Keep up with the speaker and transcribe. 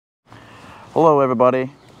Hello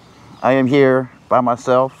everybody, I am here by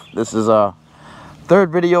myself. This is a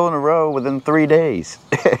third video in a row within 3 days.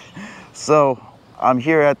 So I'm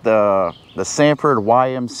here at the Sanford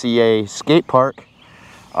YMCA skate park,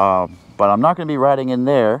 but I'm not going to be riding in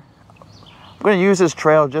there. I'm going to use this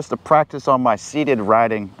trail just to practice on my seated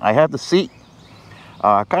riding. I have the seat,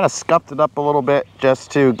 kind of scuffed it up a little bit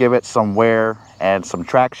just to give it some wear and some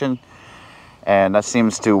traction. And that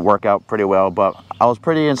seems to work out pretty well. But I was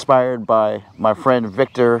pretty inspired by my friend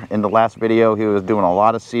Victor in the last video. He was doing a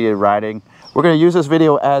lot of seated riding. We're going to use this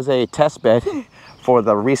video as a test bed for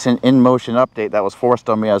the recent Inmotion update that was forced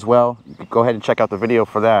on me as well. You can go ahead and check out the video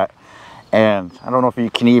for that. And I don't know if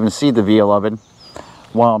you can even see the V11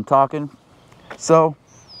 while I'm talking. So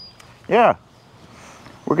yeah,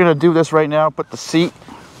 we're going to do this right now. Put the seat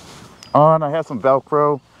on. I have some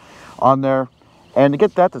Velcro on there. And to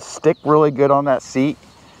get that to stick really good on that seat,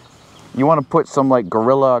 you want to put some like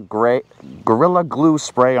Gorilla Glue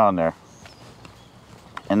spray on there.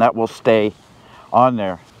 And that will stay on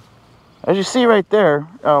there. As you see right there,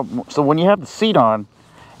 so when you have the seat on,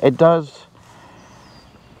 it does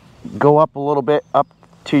go up a little bit up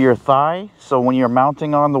to your thigh. So when you're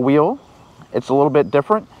mounting on the wheel, it's a little bit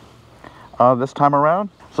different this time around.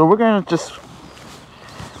 So we're going to just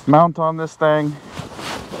mount on this thing.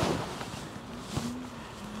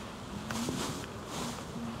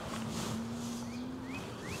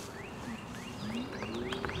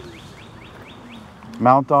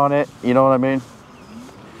 Mount on it, you know what I mean?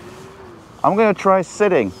 I'm gonna try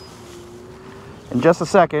sitting in just a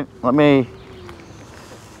second. Let me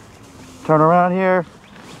turn around here.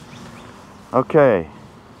 Okay.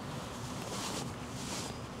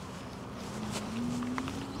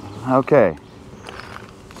 Okay.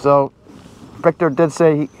 So Victor did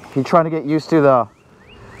say he's trying to get used to the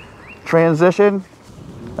transition.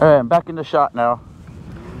 All right, I'm back in the shot now.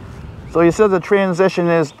 So you said the transition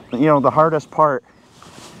is, you know, the hardest part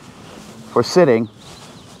for sitting.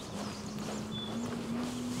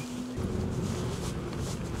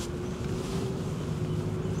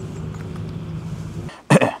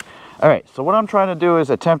 All right, so what I'm trying to do is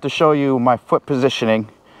attempt to show you my foot positioning.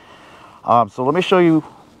 So let me show you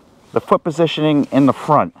the foot positioning in the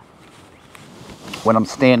front when I'm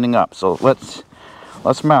standing up. So let's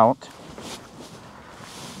mount.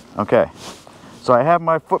 Okay, so I have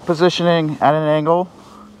my foot positioning at an angle,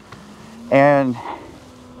 and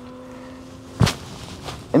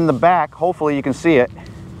in the back, hopefully you can see it,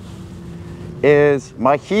 is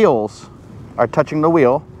my heels are touching the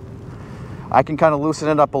wheel. I can kind of loosen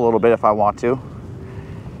it up a little bit if I want to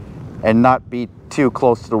and not be too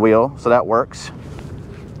close to the wheel, so that works.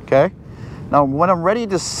 Okay, now when I'm ready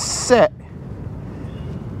to sit,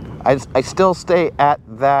 I still stay at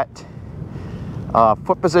that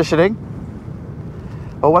foot positioning.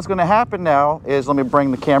 But what's going to happen now is, let me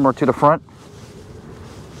bring the camera to the front.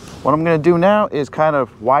 What I'm going to do now is kind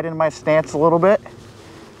of widen my stance a little bit.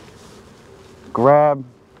 Grab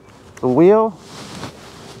the wheel.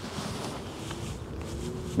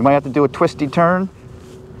 You might have to do a twisty turn.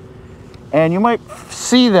 And you might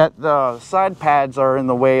see that the side pads are in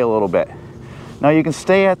the way a little bit. Now you can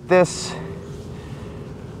stay at this,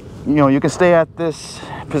 you know, you can stay at this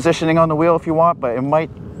positioning on the wheel if you want, but it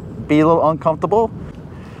might be a little uncomfortable.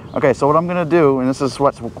 Okay, so what I'm going to do, and this is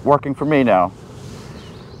what's working for me now,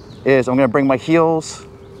 is I'm going to bring my heels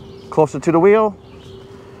closer to the wheel,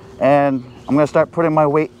 and I'm going to start putting my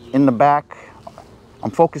weight in the back.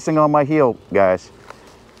 I'm focusing on my heel, guys.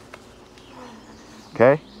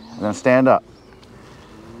 Okay, and then stand up.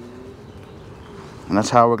 And that's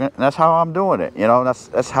how that's how I'm doing it. You know,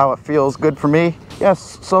 that's how it feels good for me.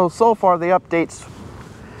 Yes. So far the update's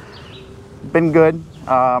been good.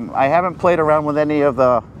 I haven't played around with any of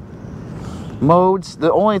the modes.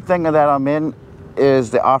 The only thing that I'm in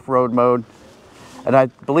is the off-road mode, and I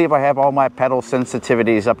believe I have all my pedal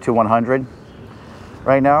sensitivities up to 100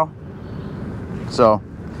 right now. So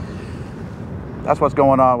that's what's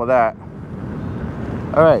going on with that.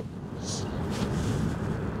 All right,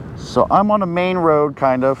 so I'm on a main road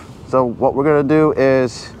kind of. So what we're gonna do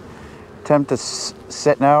is attempt to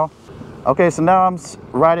sit now. Okay, so now I'm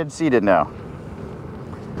riding seated now.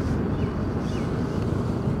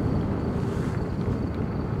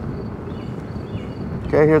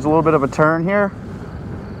 Okay, here's a little bit of a turn here.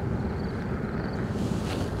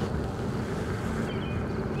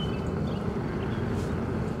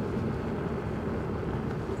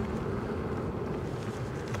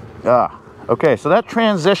 Okay, so that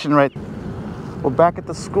transition right, we're back at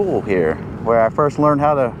the school here where I first learned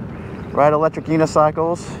how to ride electric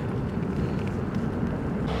unicycles.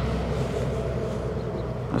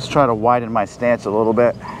 Let's try to widen my stance a little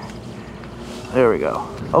bit. There we go.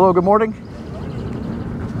 Hello, good morning.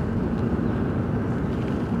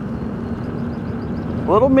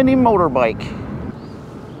 Little mini motorbike.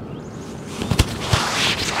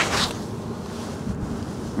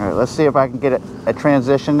 All right, let's see if I can get a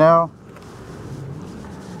transition now.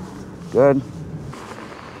 Good.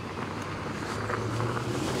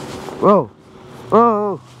 Whoa,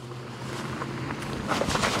 whoa.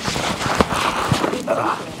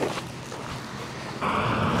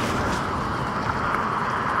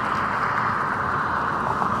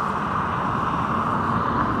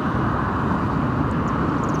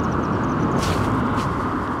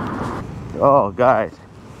 Oh, guys,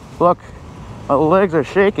 look, my legs are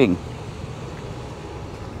shaking.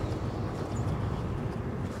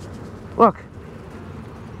 Look.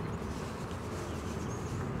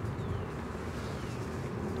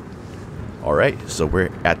 All right, so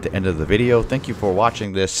we're at the end of the video. Thank you for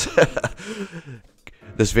watching this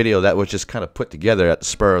this video that was just kind of put together at the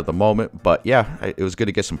spur of the moment. But yeah, it was good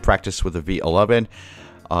to get some practice with the V11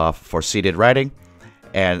 for seated riding.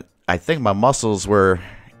 And I think my muscles were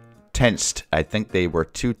tensed. I think they were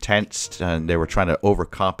too tensed, and they were trying to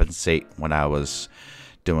overcompensate when I was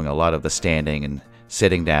doing a lot of the standing and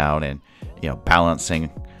sitting down and, you know, balancing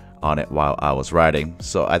on it while I was riding.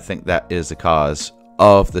 So I think that is the cause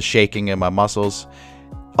of the shaking in my muscles.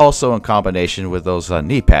 Also in combination with those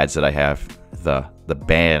knee pads that I have, the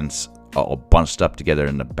bands all bunched up together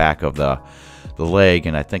in the back of the leg,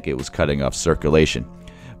 and I think it was cutting off circulation.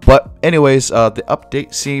 But anyways, the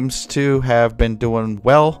update seems to have been doing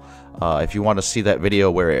well. If you want to see that video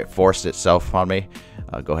where it forced itself on me,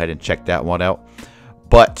 go ahead and check that one out.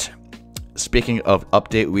 But speaking of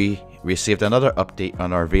update, we received another update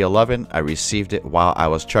on our V11. I received it while I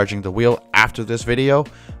was charging the wheel after this video,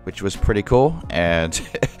 which was pretty cool, and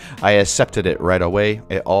I accepted it right away.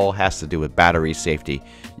 It all has to do with battery safety.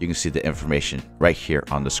 You can see the information right here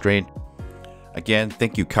on the screen. Again,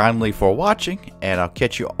 thank you kindly for watching, and I'll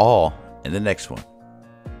catch you all in the next one.